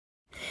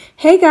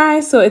Hey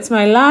guys, so it's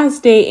my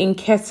last day in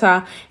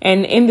Accra,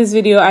 and in this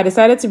video I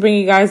decided to bring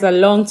you guys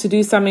along to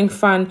do something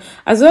fun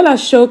as well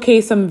as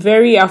showcase some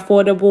very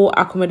affordable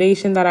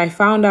accommodation that I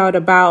found out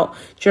about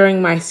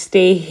during my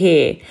stay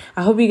here.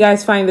 I hope you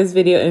guys find this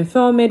video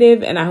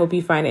informative and I hope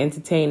you find it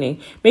entertaining.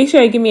 Make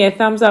sure you give me a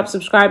thumbs up,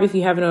 subscribe if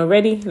you haven't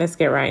already. Let's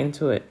get right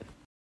into it.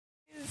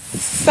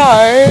 So,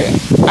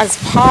 as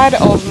part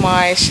of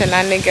my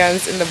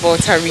shenanigans in the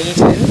Volta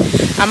region,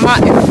 I'm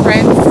at a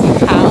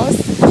friend's house,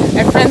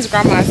 a friend's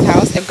grandma's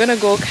house. I'm gonna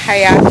go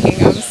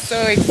kayaking. I'm so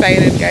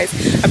excited, guys.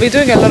 I've been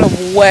doing a lot of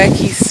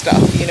worky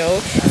stuff, you know,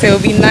 so it'll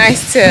be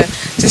nice to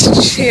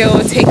just chill,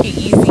 take it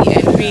easy,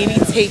 and really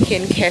take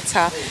in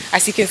Accra.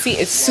 As you can see,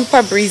 it's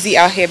super breezy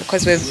out here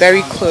because we're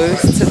very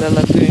close to the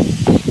lagoon.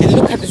 And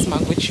look at this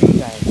mango tree,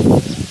 guys.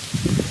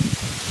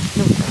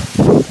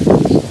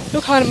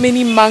 Look how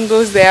many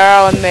mangoes there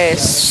are on there.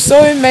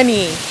 So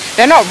many.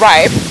 They're not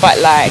ripe, but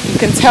like you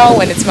can tell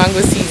when it's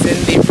mango season,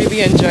 they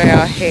really enjoy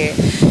out here.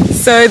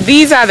 So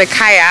these are the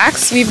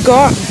kayaks we've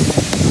got.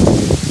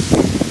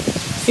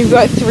 We've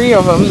got 3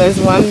 of them. There's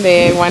one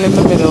there, one in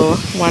the middle,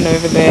 one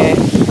over there.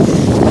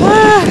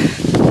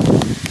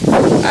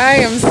 I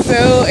am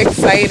so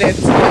excited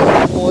to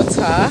get the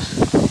water.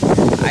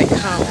 I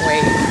can't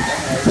wait.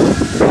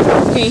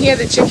 Can you hear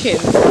the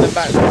chickens in the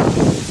background?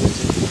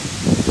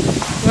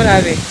 What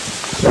are they?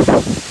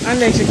 Aren't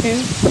they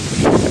chickens?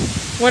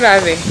 What are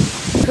they?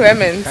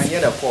 Clemens. Can you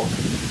hear the pork?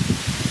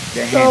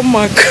 The hen. Oh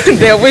my god,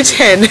 they're which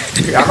hen?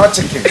 They are not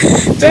chicken.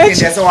 Chicken,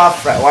 there's one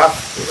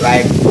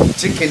like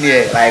chicken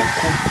here, like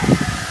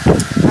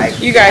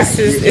you guys,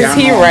 is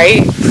he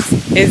right?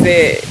 Is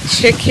it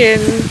chicken?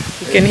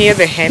 You can hear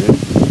the hen.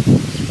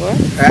 What?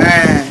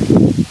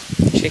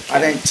 Chicken. I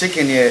think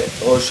chicken here,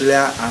 or should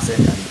I answer?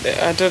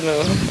 I don't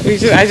know.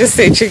 I just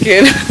say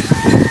chicken.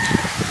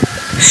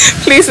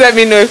 Please let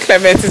me know if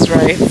Clement is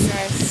right.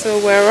 Guys, so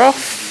we're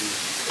off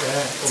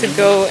to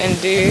go and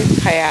do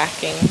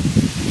kayaking.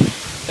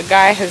 The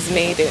guy has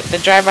made it. The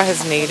driver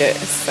has made it.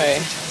 So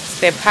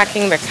they're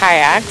packing the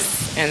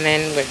kayaks and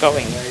then we're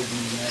going.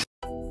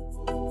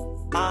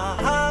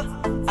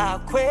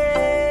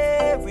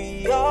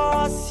 Aquarius,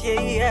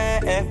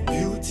 yeah.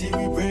 Beauty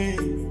we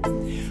bring.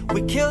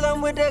 We kill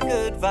them with the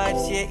good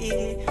vibes,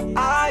 yeah.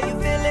 Are you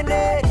feeling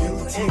it?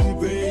 Beauty we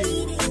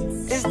bring.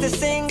 It's the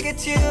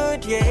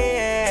singitude,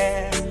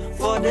 yeah.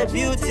 For the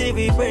beauty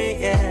we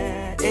bring,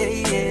 yeah,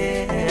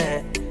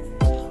 yeah.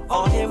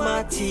 On him,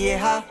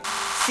 yeah.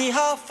 See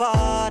how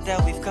far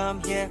that we've come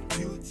here.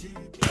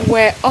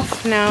 We're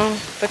off now.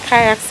 The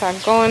kayaks are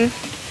gone,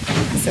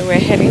 so we're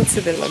heading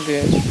to the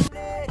lagoon.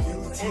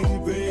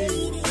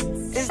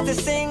 It's the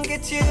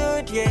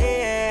singitude,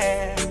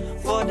 yeah.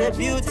 For the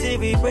beauty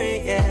we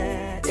bring,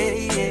 yeah,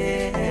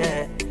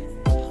 yeah.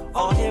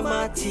 On him,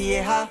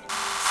 yeah.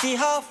 See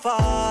how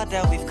far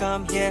that we've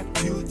come here.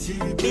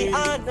 Me,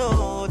 I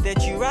know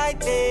that you right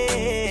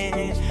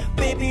there.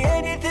 Baby,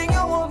 anything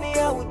you want me,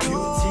 I would do.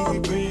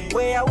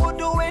 Way I would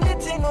do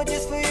anything, not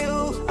just for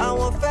you. I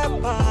want fair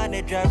pan,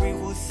 the driver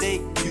will say.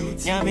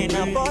 Yamin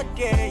about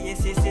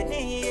yes, yes, yes.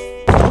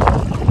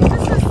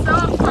 This is so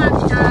fun,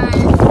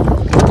 guys.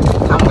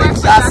 I'm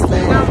with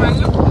Jasmine.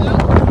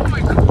 Look, oh my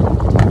god.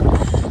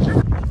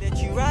 That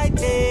you right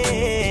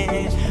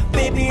there.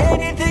 Baby,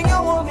 anything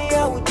you want me,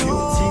 I would do.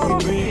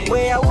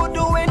 Way I would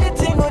do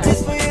anything, not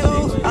just for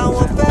you. I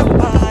want fair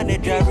pan, the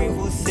driver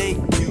will say.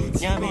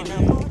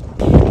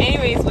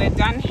 Anyways, we're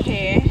done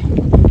here.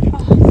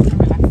 Oh, so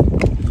relaxing.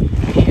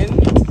 And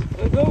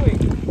we're going.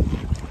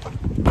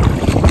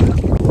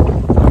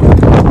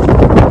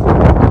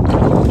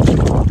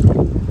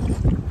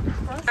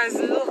 Guys,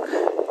 look.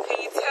 Can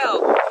you tell?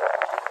 Look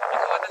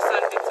what the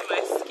sun did to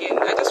my skin. I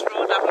just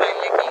rolled up my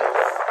leggings.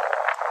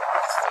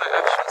 This is my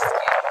actual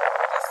skin.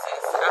 This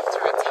is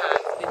after a tan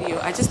video.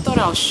 I just thought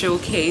I'll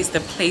showcase the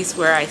place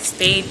where I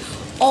stayed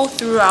all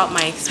throughout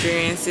my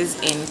experiences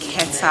in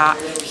Accra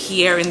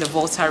here in the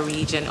Volta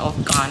region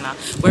of Ghana.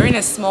 We're in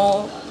a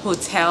small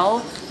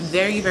hotel,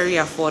 very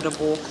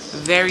affordable,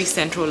 very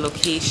central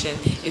location.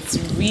 It's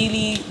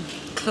really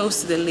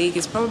close to the lake.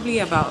 It's probably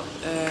about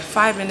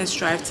 5 minutes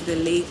drive to the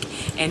lake,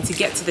 and to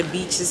get to the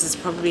beaches is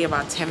probably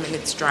about 10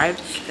 minutes drive.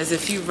 There's a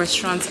few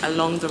restaurants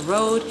along the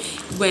road.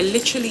 We're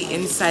literally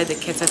inside the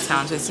Accra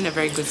town, so it's in a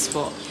very good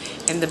spot.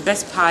 And the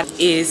best part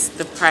is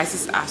the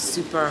prices are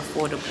super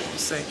affordable.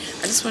 So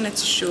I just wanted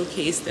to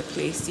showcase the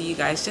place to you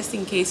guys, just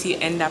in case you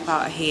end up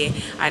out here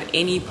at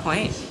any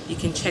point, you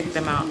can check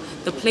them out.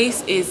 The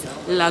place is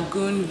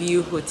Lagoon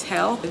View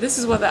Hotel. This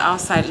is what the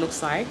outside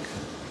looks like.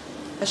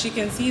 As you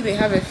can see, they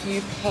have a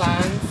few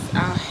plants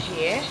out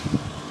here,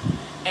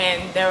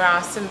 and there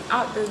are some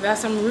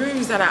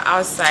rooms that are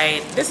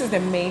outside. This is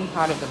the main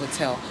part of the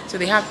hotel. So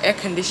they have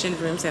air-conditioned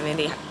rooms, and then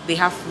they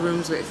have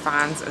rooms with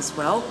fans as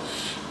well.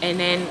 And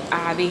then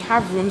they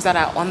have rooms that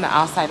are on the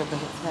outside of the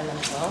hotel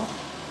as well.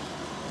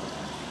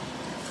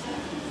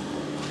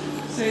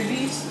 So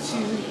these 2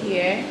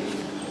 here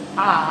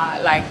are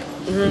like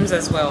rooms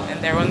as well,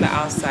 and they're on the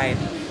outside.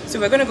 So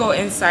we're gonna go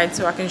inside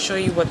so I can show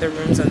you what the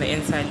rooms on the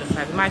inside look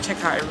like. We might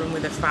check out a room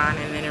with a fan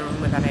and then a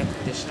room with an air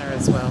conditioner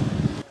as well.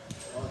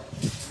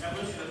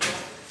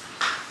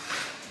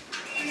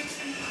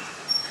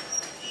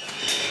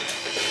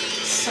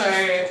 So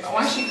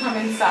once you come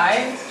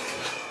inside,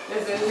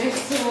 there's a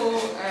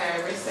little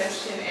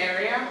reception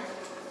area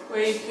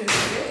where you can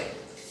sit,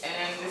 and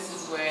then this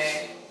is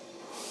where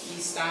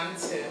you stand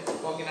to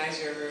organize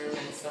your room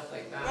and stuff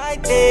like that.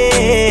 Right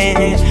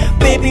there,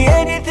 baby,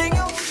 anything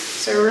you...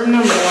 So room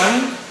number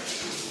 1,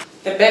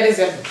 the bed is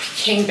a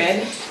king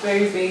bed,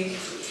 very big.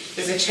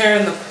 There's a chair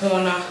in the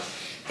corner.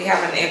 They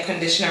have an air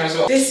conditioner as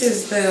well. This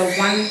is the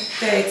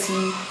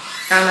 130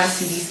 Ghana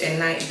cedis a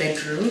night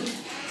bedroom.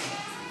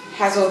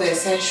 Has all the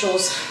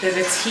essentials. There's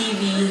a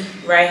TV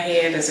right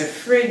here. There's a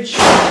fridge,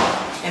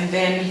 and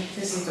then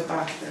this is the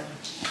bathroom.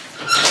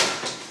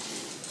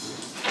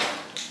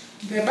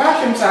 The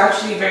bathrooms are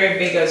actually very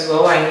big as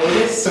well, I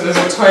noticed. So there's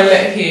a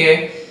toilet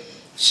here,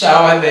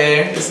 shower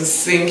there, there's a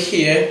sink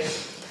here,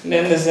 and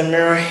then there's a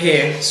mirror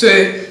here. So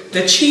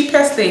the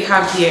cheapest they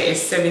have here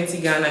is 70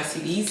 Ghana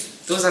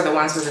cedis. Those are the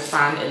ones with the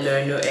fan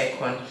alone, no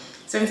aircon.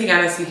 70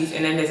 Ghana cedis,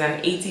 and then there's an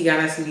 80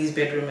 Ghana cedis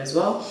bedroom as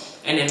well,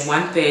 and then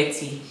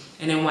 130,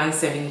 and then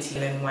 170,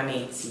 and then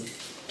 180.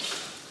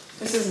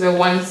 This is the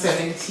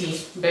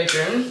 170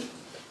 bedroom.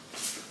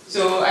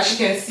 So as you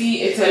can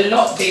see, it's a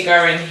lot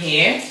bigger in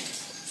here.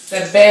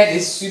 The bed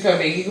is super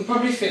big. You could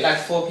probably fit like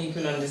 4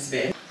 people on this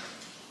bed.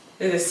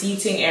 There's a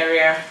seating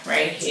area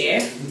right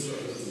here.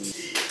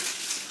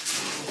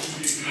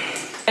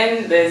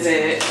 And there's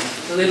a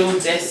little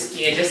desk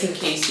here just in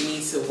case you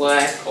need to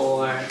work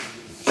or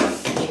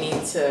you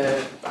need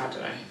to, I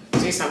don't know,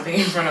 do something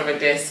in front of a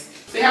desk.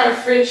 So they have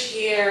a fridge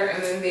here,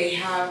 and then they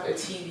have a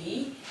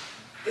TV.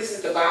 This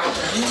is the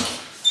bathroom.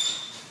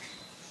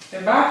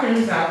 The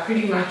bathrooms are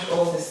pretty much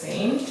all the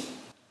same.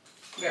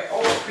 They're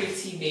all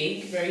pretty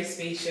big, very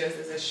spacious.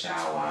 There's a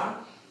shower,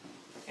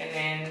 and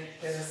then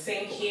there's a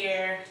sink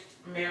here,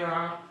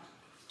 mirror,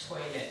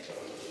 toilet.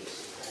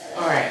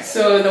 All right,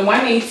 so the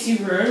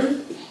 180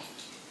 room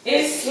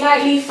is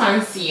slightly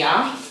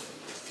fancier.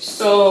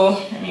 So,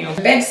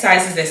 the bed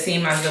size is the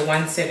same as the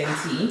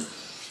 170,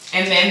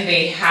 and then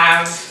they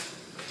have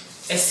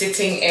a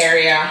sitting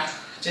area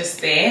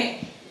just there,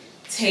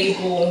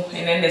 table,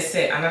 and then there's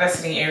another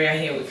sitting area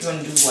here if you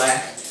want to do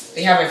work.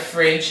 They have a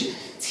fridge,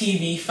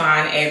 TV,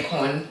 fan,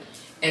 aircon,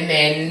 and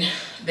then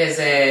there's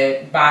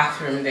a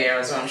bathroom there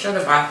as well. I'm sure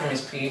the bathroom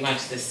is pretty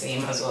much the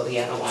same as all the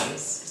other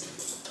ones.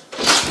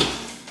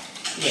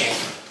 Yeah,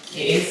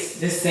 it is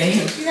the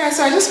same. Yeah,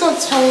 so I just got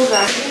told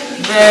that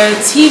the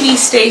TV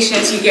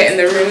stations you get in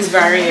the rooms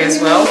vary as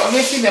well.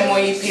 Obviously, the more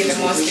you pay, the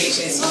more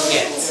stations you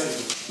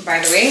get. By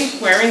the way,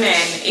 we're in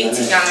an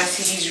 80 Ghana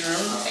cedis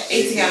room,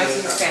 80 Ghana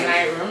cedis per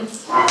night room.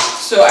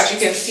 So as you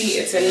can see,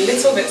 it's a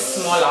little bit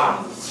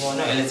smaller. Well,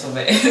 not a little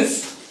bit,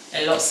 it's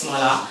a lot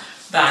smaller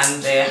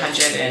than the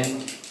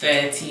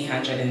 130,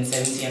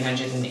 170, and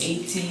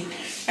 180.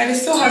 And it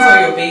still has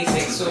all your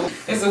basics. So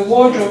there's a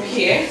wardrobe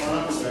here.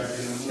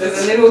 There's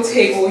a little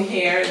table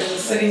here. There's a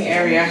sitting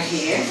area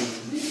here.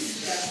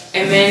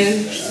 And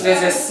then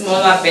there's a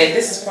smaller bed.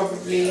 This is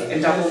probably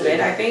a double bed,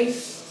 I think.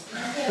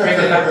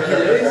 Regular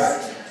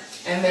pillows.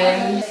 And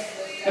then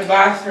the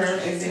bathroom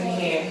is in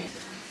here.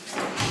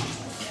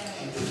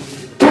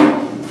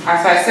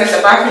 As I said,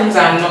 the bathrooms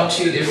are not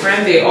too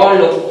different. They all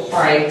look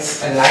quite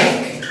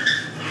alike.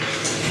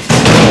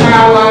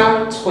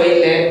 Shower,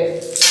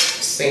 toilet,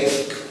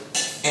 sink,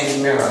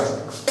 and mirror.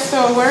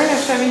 So we're in a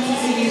 70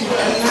 cedis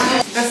room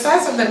now. The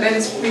size of the bed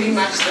is pretty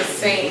much the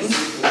same.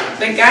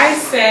 The guy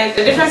said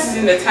the difference is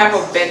in the type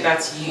of bed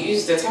that's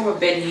used. The type of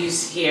bed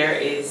used here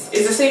is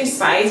the same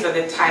size, but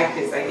the type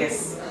is, I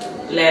guess,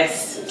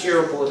 less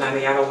durable than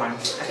the other one.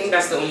 I think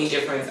that's the only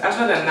difference.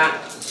 Other than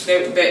that,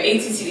 the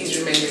 80 cedis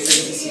room and the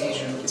 70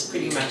 cedis room is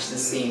pretty much the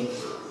same.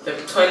 The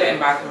toilet and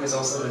bathroom is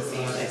also the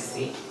same. Let's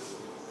see.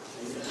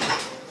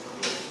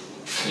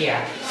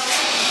 Yeah.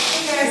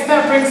 Yes,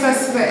 that brings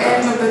us to the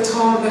end of the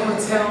tour of the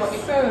hotel.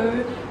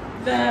 So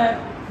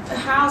the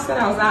house that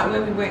I was at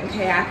where we went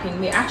kayaking,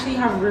 they actually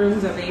have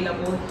rooms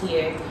available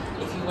here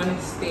if you want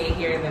to stay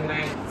here in the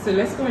night. So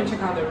let's go and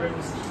check out the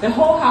rooms. The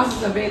whole house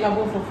is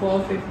available for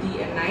 $450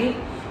 a night,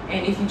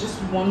 and if you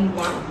just want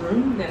one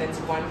room, then it's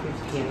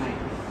 $150 a night.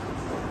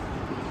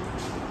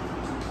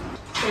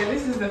 So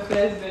this is the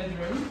first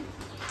bedroom.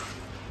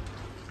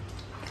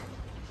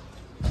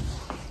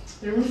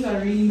 The rooms are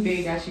really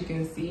big, as you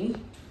can see.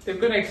 They've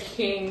got a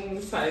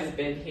king size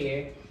bed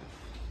here.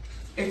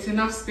 It's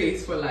enough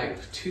space for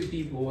like 2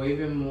 people or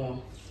even more,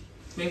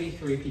 maybe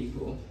 3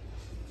 people.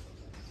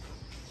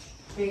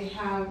 They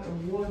have a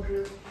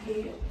wardrobe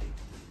here.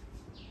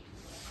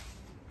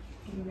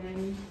 And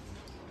then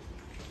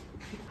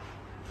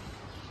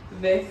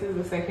this is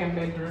the second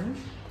bedroom.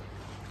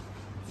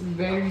 It's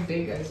very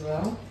big as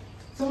well.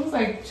 It's almost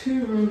like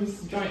 2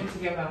 rooms joined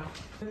together.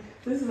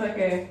 This is like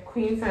a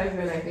queen size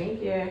bed, I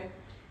think, yeah.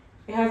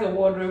 It has a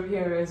wardrobe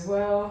here as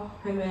well,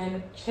 and then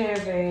a chair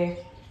there.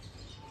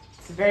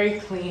 It's very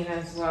clean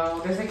as well.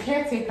 There's a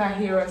caretaker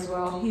here as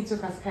well. He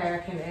took us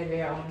kayaking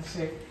earlier on,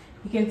 so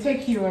He can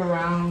take you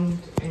around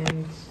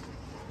and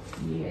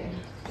yeah.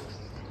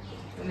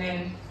 And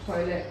then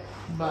toilet,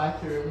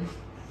 bathroom.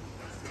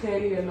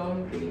 Clearly a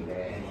laundry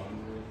there.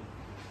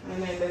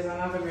 And then there's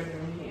another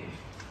bedroom here.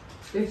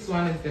 This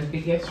one is the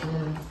biggest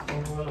room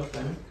of all of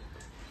them.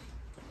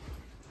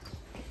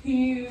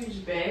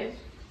 Huge bed,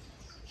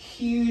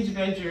 huge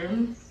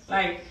bedroom.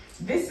 Like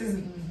this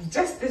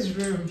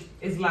room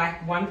is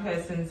like one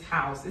person's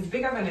house. It's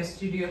bigger than a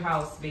studio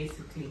house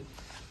basically.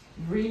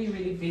 Really,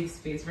 really big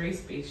space, very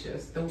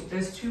spacious.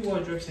 There's 2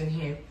 wardrobes in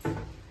here.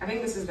 I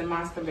think this is the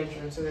master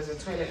bedroom, so there's a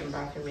toilet and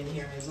bathroom in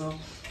here as well.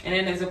 And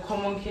then there's a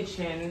common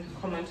kitchen,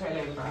 common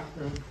toilet and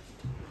bathroom.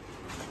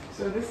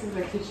 So this is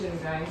the kitchen,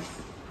 guys.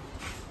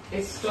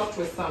 It's stocked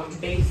with some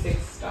basic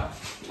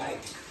stuff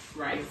like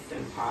rice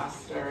and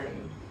pasta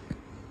and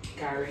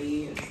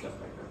curry and stuff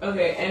like that.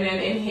 Okay, and then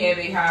in here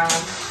they have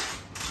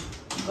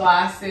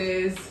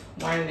glasses,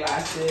 wine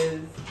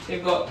glasses.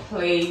 They've got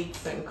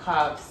plates and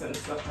cups and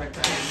stuff like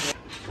that.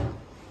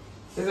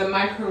 There's a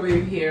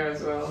microwave here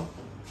as well.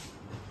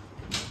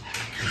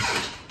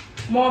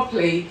 More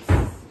plates,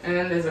 and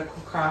then there's a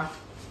cooker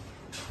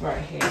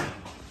right here.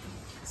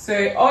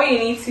 So all you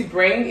need to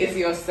bring is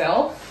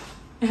yourself,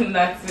 and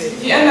that's it.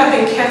 If you end up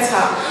in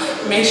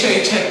Keta, make sure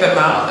you check them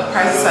out. The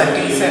prices are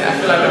decent. I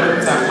feel like the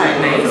rooms are quite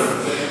nice.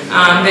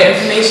 The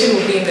information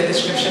will be in the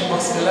description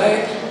box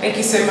below. Thank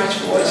you so much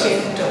for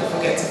watching. Don't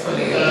forget to follow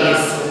your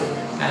bliss.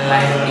 And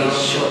life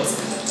is short.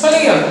 Follow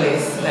your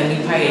bliss, then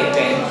you pay it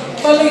then.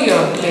 Follow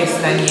your bliss,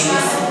 then you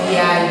listen.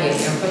 Yeah,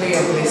 yes. And follow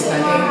your bliss, then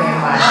you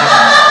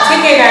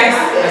take care, guys.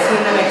 I'll see you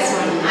in the next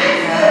one.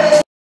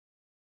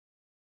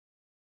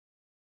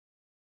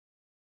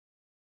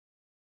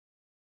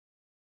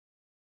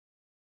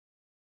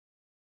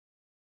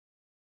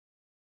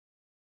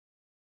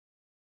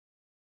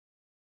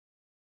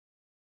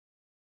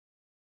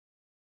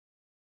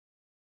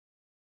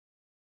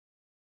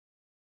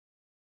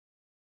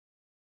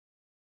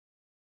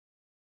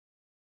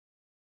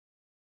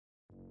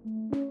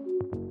 Yeah.